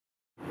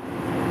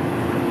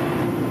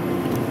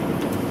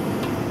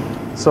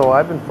So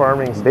I've been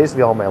farming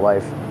basically all my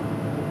life.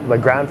 My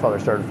grandfather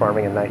started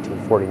farming in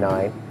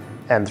 1949,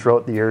 and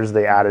throughout the years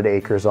they added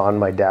acres on.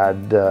 My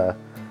dad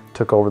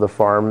took over the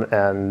farm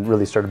and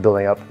really started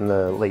building up in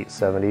the late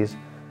 70s,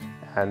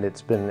 and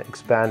it's been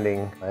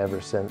expanding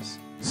ever since.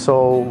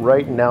 So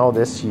right now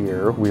this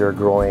year we are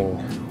growing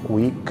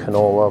wheat,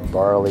 canola,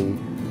 barley,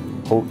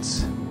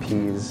 oats,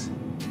 peas.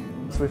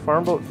 So we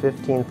farm about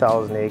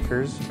 15,000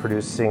 acres,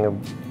 producing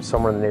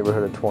somewhere in the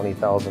neighborhood of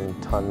 20,000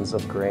 tons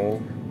of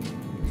grain.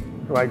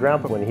 My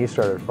grandpa, when he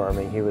started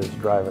farming, he was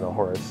driving a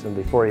horse, and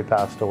before he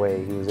passed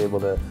away, he was able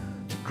to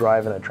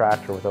drive in a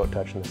tractor without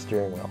touching the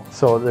steering wheel.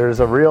 So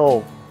there's a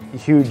real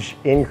huge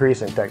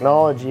increase in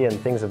technology, and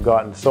things have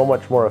gotten so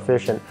much more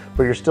efficient,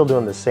 but you're still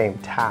doing the same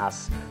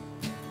tasks.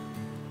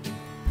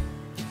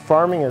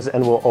 Farming is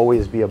and will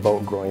always be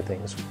about growing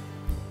things.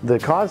 The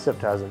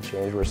concept hasn't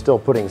changed. We're still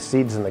putting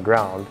seeds in the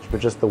ground, but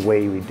just the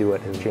way we do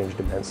it has changed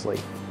immensely.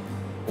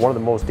 One of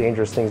the most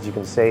dangerous things you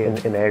can say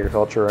in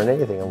agriculture or in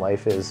anything in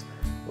life is,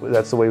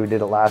 that's the way we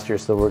did it last year,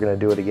 so we're going to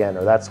do it again,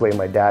 or that's the way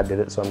my dad did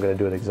it, so I'm going to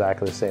do it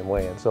exactly the same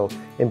way. And so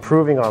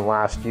improving on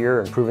last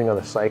year, improving on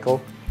the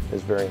cycle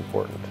is very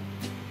important.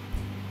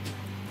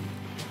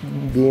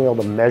 Being able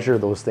to measure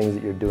those things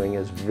that you're doing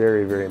is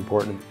very, very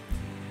important.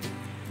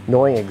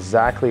 Knowing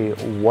exactly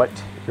what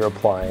you're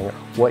applying,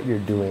 what you're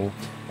doing,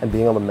 and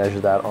being able to measure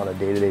that on a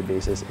day-to-day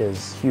basis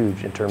is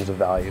huge in terms of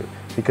value,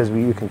 because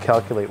you can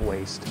calculate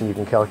waste and you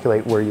can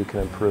calculate where you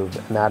can improve,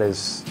 and that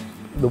is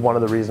one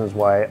of the reasons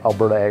why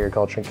Alberta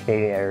agriculture and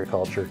Canadian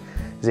agriculture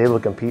is able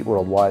to compete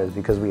worldwide, is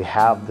because we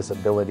have this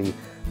ability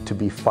to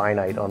be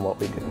finite on what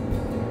we do.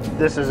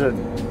 This is a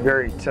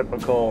very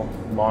typical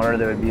monitor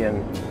that would be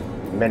in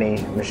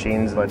many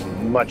machines, but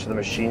much of the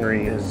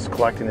machinery is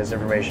collecting this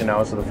information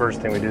now. So the first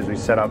thing we do is we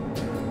set up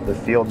the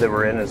field that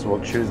we're in, is we'll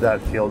choose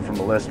that field from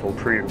a list. We'll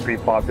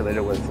pre-populate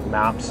it with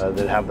maps that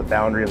have the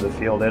boundary of the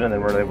field in, and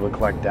then we're able to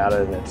collect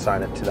data and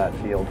assign it to that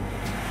field.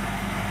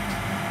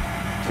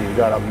 So you've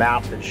got a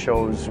map that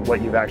shows what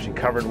you've actually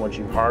covered once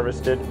you've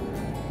harvested.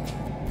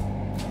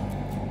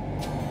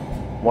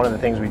 One of the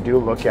things we do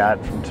look at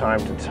from time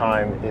to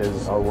time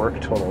is our work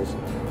totals.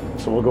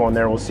 So we'll go in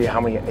there, we'll see how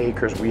many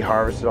acres we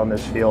harvested on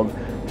this field,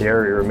 the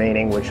area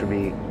remaining, which would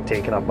be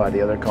taken up by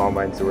the other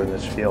combines that were in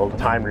this field,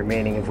 time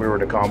remaining if we were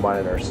to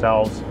combine it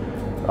ourselves.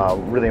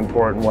 Really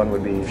important one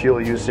would be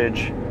fuel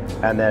usage,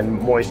 and then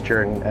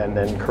moisture, and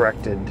then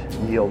corrected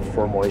yield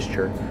for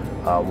moisture,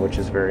 which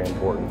is very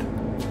important.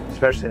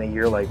 Especially in a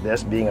year like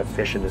this, being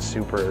efficient is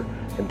super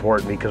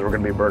important, because we're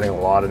going to be burning a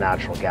lot of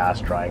natural gas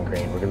drying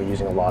grain. We're going to be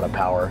using a lot of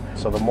power.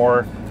 So the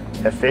more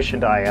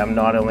efficient I am,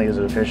 not only is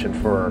it efficient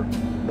for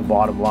the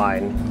bottom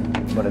line,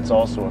 but it's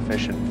also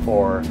efficient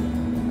for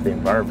the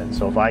environment.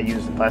 So if I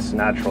use less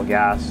natural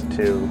gas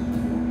to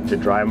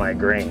dry my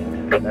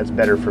grain, that's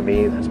better for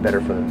me, that's better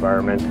for the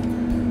environment.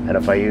 And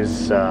if I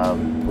use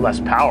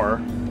less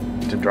power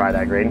to dry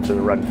that grain, to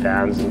run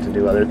fans and to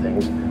do other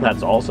things,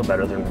 that's also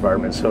better than the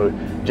environment. So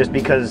just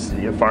because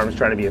your farm's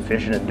trying to be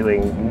efficient at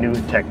doing new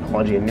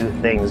technology and new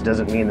things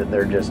doesn't mean that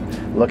they're just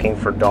looking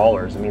for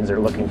dollars. It means they're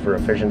looking for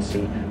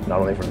efficiency, not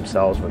only for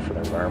themselves, but for the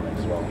environment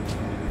as well.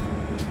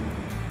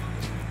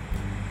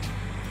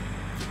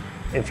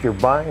 If you're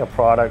buying a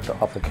product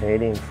off a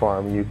Canadian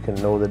farm, you can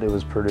know that it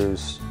was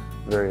produced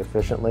very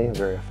efficiently,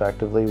 very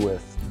effectively,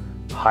 with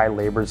high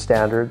labor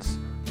standards,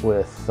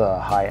 with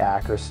high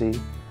accuracy.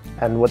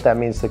 And what that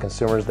means to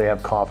consumers, they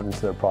have confidence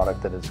in their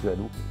product that it's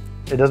good.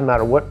 It doesn't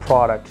matter what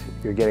product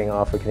you're getting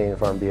off a Canadian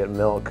farm, be it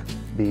milk,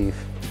 beef,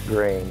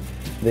 grain,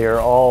 they are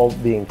all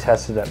being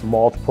tested at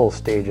multiple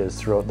stages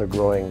throughout the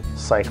growing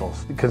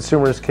cycles.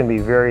 Consumers can be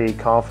very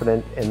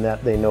confident in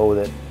that they know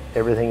that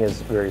everything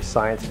is very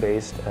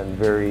science-based and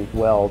very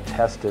well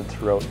tested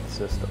throughout the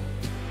system.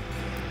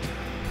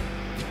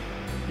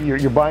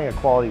 You're buying a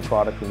quality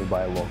product when you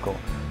buy a local.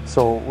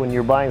 So when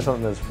you're buying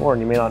something that's foreign,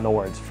 you may not know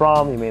where it's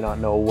from, you may not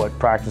know what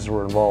practices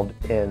were involved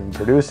in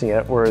producing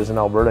it, whereas in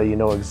Alberta you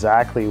know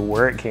exactly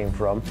where it came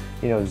from,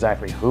 you know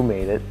exactly who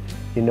made it,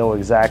 you know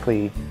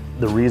exactly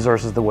the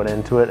resources that went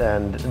into it,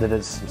 and that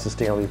it's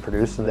sustainably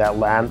produced, and that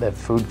land that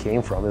food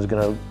came from is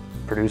going to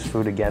produce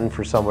food again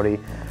for somebody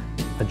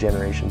a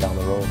generation down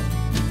the road.